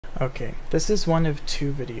Okay, this is one of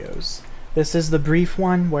two videos. This is the brief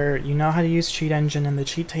one where you know how to use Cheat Engine and the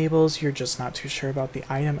cheat tables, you're just not too sure about the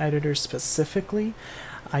item editor specifically.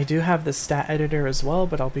 I do have the stat editor as well,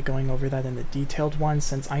 but I'll be going over that in the detailed one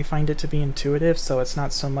since I find it to be intuitive, so it's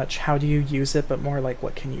not so much how do you use it, but more like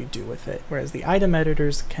what can you do with it. Whereas the item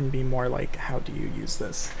editors can be more like how do you use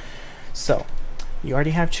this. So, you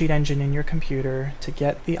already have Cheat Engine in your computer. To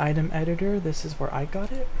get the item editor, this is where I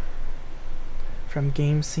got it. From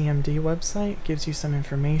GameCMD website, gives you some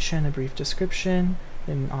information, a brief description,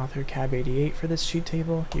 then author cab88 for this cheat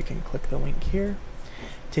table. You can click the link here.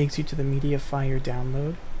 Takes you to the media file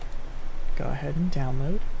download. Go ahead and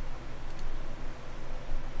download.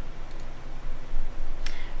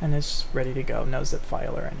 And it's ready to go, no zip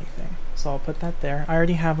file or anything. So I'll put that there. I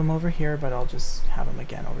already have them over here, but I'll just have them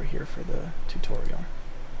again over here for the tutorial.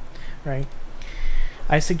 Right?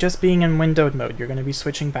 I suggest being in windowed mode. You're going to be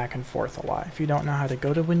switching back and forth a lot. If you don't know how to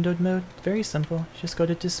go to windowed mode, very simple. Just go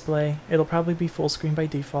to display. It'll probably be full screen by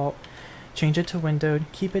default. Change it to windowed,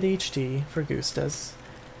 keep it HD for Gustas,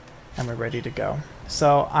 and we're ready to go.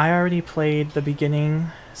 So I already played the beginning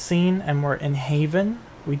scene and we're in Haven.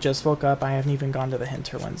 We just woke up. I haven't even gone to the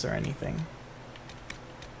hinterlands or anything.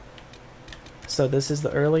 So this is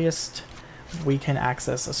the earliest we can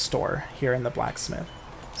access a store here in the blacksmith.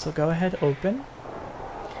 So go ahead, open.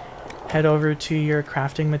 Head over to your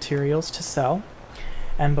crafting materials to sell,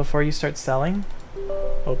 and before you start selling,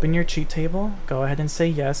 open your cheat table, go ahead and say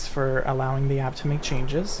yes for allowing the app to make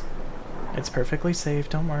changes. It's perfectly safe,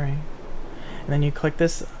 don't worry. And then you click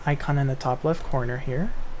this icon in the top left corner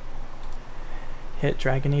here, hit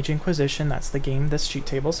Dragon Age Inquisition, that's the game this cheat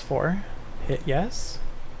table's for, hit yes.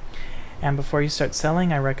 And before you start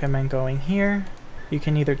selling, I recommend going here. You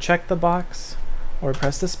can either check the box or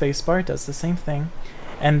press the spacebar, it does the same thing.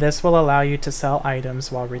 And this will allow you to sell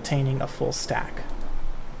items while retaining a full stack.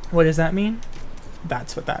 What does that mean?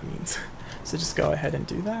 That's what that means. So just go ahead and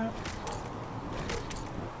do that.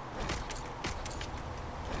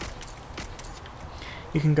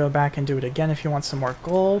 You can go back and do it again if you want some more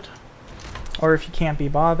gold. Or if you can't be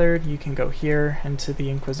bothered, you can go here into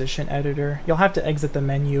the Inquisition editor. You'll have to exit the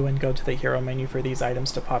menu and go to the hero menu for these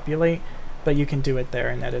items to populate, but you can do it there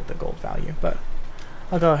and edit the gold value. But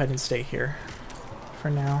I'll go ahead and stay here for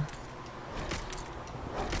now.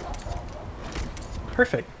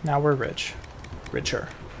 Perfect, now we're rich. Richer.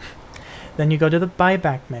 Then you go to the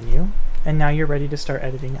buyback menu, and now you're ready to start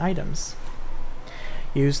editing items.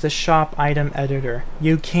 Use the shop item editor.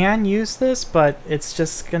 You can use this, but it's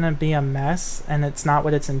just gonna be a mess, and it's not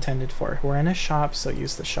what it's intended for. We're in a shop, so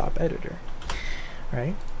use the shop editor.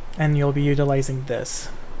 Right? And you'll be utilizing this.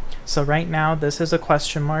 So right now this is a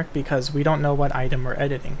question mark because we don't know what item we're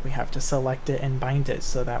editing. We have to select it and bind it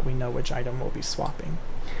so that we know which item we'll be swapping.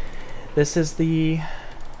 This is the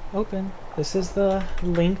This is the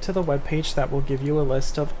link to the webpage that will give you a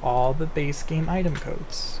list of all the base game item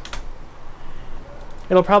codes.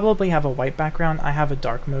 It'll probably have a white background. I have a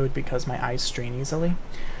dark mode because my eyes strain easily.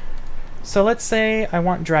 So let's say I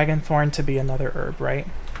want Dragonthorn to be another herb, right?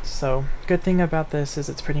 So good thing about this is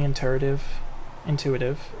it's pretty intuitive.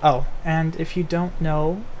 Oh, and if you don't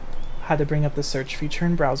know how to bring up the search feature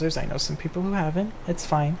in browsers, I know some people who haven't, it's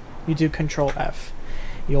fine. You do Control F.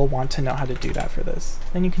 You'll want to know how to do that for this.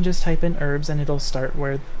 Then you can just type in herbs and it'll start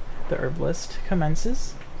where the herb list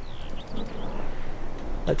commences.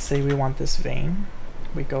 Let's say we want this vein.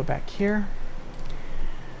 We go back here.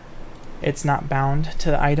 It's not bound to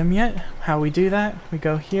the item yet. How we do that? We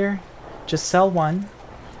go here, just sell one,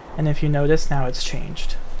 and if you notice now it's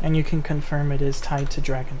changed. And you can confirm it is tied to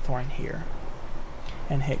Dragonthorn here.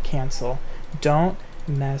 And hit cancel. Don't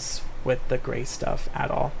mess with the gray stuff at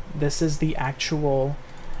all. This is the actual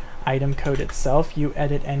item code itself. You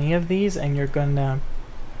edit any of these and you're gonna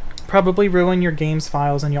probably ruin your game's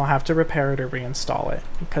files and you'll have to repair it or reinstall it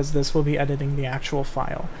because this will be editing the actual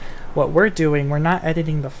file. What we're doing, we're not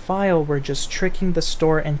editing the file, we're just tricking the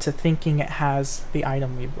store into thinking it has the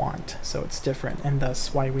item we want. So it's different, and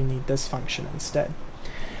thus why we need this function instead.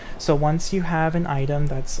 So once you have an item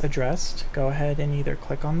that's addressed, go ahead and either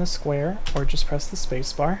click on the square or just press the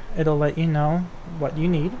spacebar. It'll let you know what you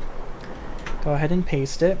need. Go ahead and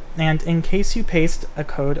paste it. And in case you paste a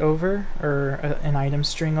code over or an item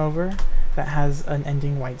string over that has an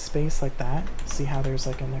ending white space like that, see how there's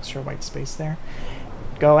like an extra white space there?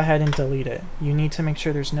 Go ahead and delete it. You need to make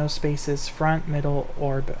sure there's no spaces front, middle,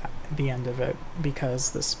 or the end of it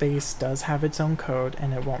because the space does have its own code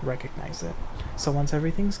and it won't recognize it. So once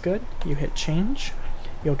everything's good, you hit change.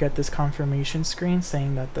 You'll get this confirmation screen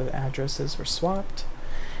saying that the addresses were swapped.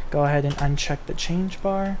 Go ahead and uncheck the change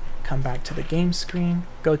bar, come back to the game screen,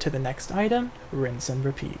 go to the next item, rinse and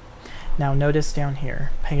repeat. Now notice down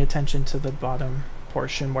here, pay attention to the bottom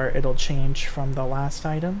portion where it'll change from the last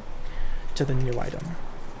item to the new item.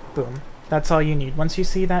 Boom. That's all you need. Once you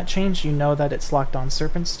see that change, you know that it's locked on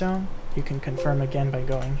Serpent Stone. You can confirm again by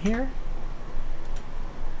going here.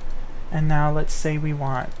 And now let's say we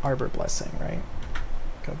want Arbor Blessing, right?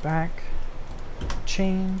 Go back,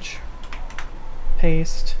 change,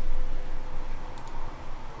 paste,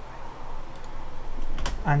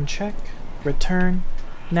 uncheck, return,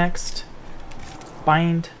 next,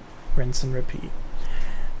 bind, rinse and repeat.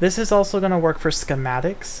 This is also going to work for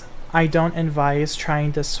schematics. I don't advise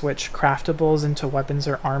trying to switch craftables into weapons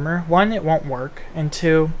or armor. One, it won't work, and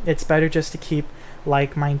two, it's better just to keep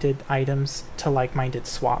like-minded items to like-minded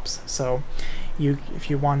swaps. So if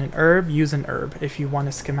you want an herb, use an herb. If you want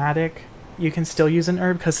a schematic, you can still use an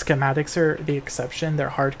herb, because schematics are the exception. They're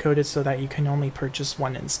hard-coded so that you can only purchase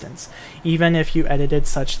one instance. Even if you edited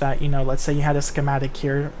such that, you know, let's say you had a schematic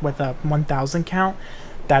here with a 1000 count,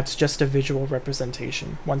 that's just a visual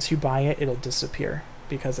representation. Once you buy it, it'll disappear,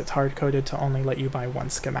 because it's hard-coded to only let you buy one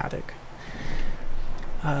schematic.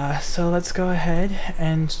 So let's go ahead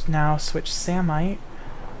and now switch Samite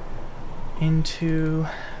into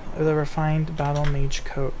the refined Battle Mage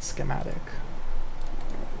Coat schematic.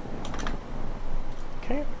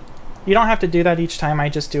 Okay. You don't have to do that each time, I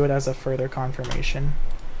just do it as a further confirmation,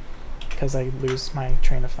 because I lose my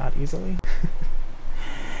train of thought easily.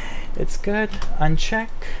 It's good. Uncheck,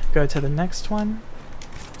 go to the next one.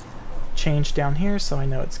 Change down here so I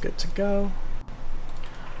know it's good to go.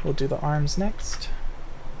 We'll do the arms next.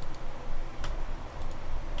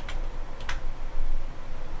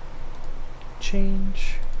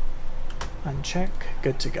 Change, uncheck,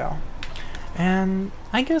 good to go. And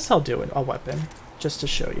I guess I'll do it a weapon just to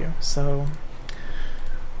show you. So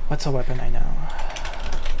what's a weapon I know?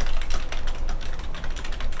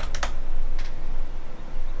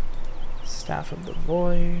 Staff of the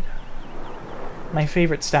Void. My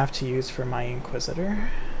favorite staff to use for my Inquisitor.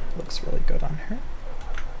 Looks really good on her.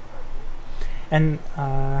 And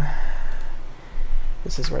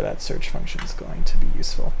this is where that search function is going to be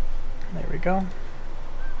useful. There we go.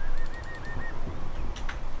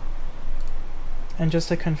 And just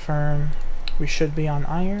to confirm, we should be on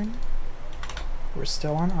iron. We're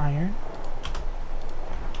still on iron.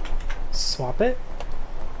 Swap it.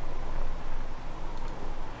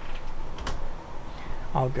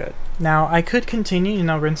 All good. Now I could continue, you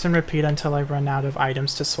know, rinse and repeat until I run out of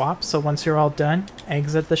items to swap. So once you're all done,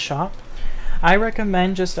 exit the shop. I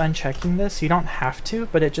recommend just unchecking this. You don't have to,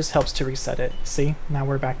 but it just helps to reset it. See, now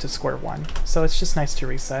we're back to square one. So it's just nice to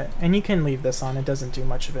reset. And you can leave this on, it doesn't do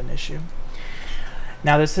much of an issue.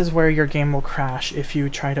 Now this is where your game will crash if you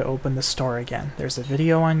try to open the store again. There's a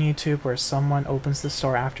video on YouTube where someone opens the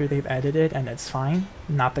store after they've edited and it's fine.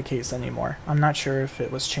 Not the case anymore. I'm not sure if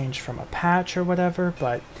it was changed from a patch or whatever,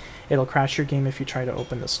 but it'll crash your game if you try to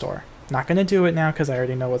open the store. Not going to do it now because I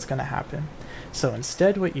already know what's going to happen. So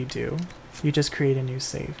instead what you do, you just create a new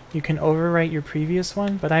save. You can overwrite your previous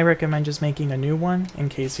one, but I recommend just making a new one in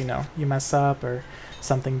case, you know, you mess up or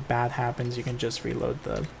something bad happens. You can just reload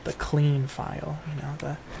the clean file, you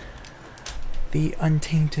know, the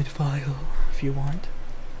untainted file if you want.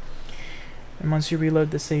 And once you reload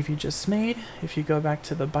the save you just made, if you go back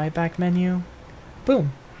to the buyback menu,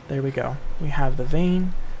 boom, there we go. We have the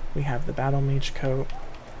vein, we have the Battle Mage Coat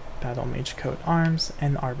arms,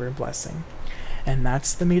 and Arbor Blessing. And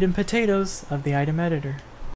that's the meat and potatoes of the item editor.